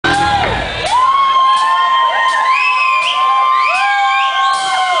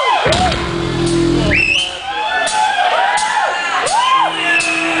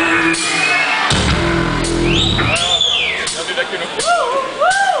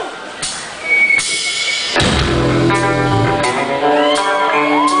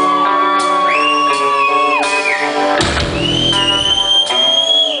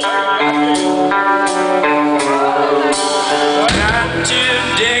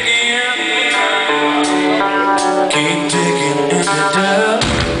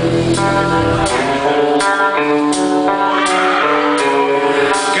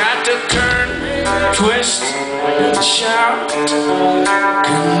shout,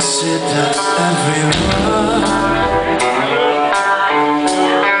 consider every word.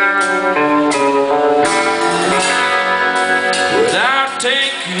 Without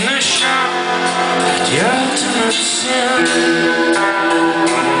taking a shot at the ultimate sin,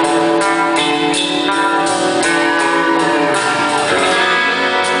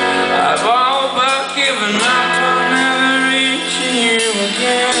 I've all but given up on never reaching you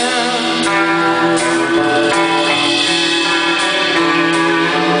again.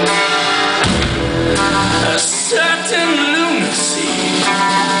 A certain lunacy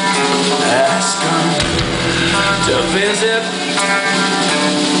has come to visit.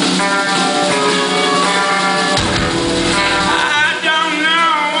 I don't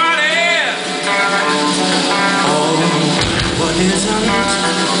know what is or what isn't.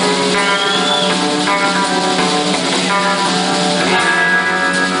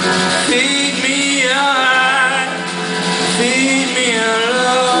 Feed me alive, feed me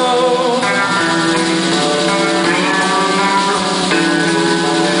alone.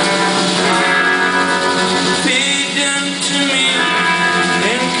 Feed them to me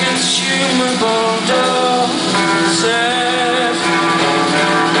in consumable doses.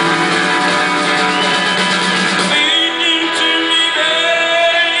 Feed them to me,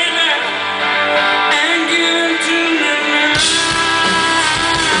 baby, and give them to me now.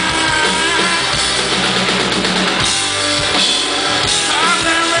 Oh,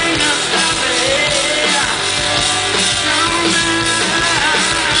 there ain't no stopping here.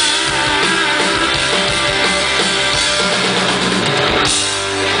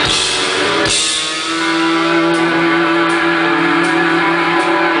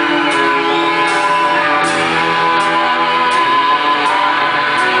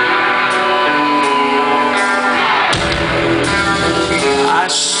 I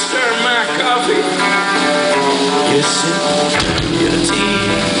stir my coffee, you sip your tea.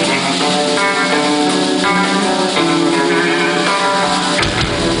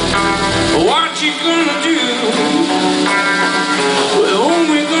 What you gonna do? Where home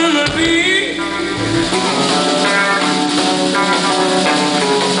we gonna be?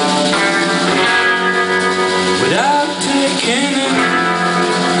 Without taking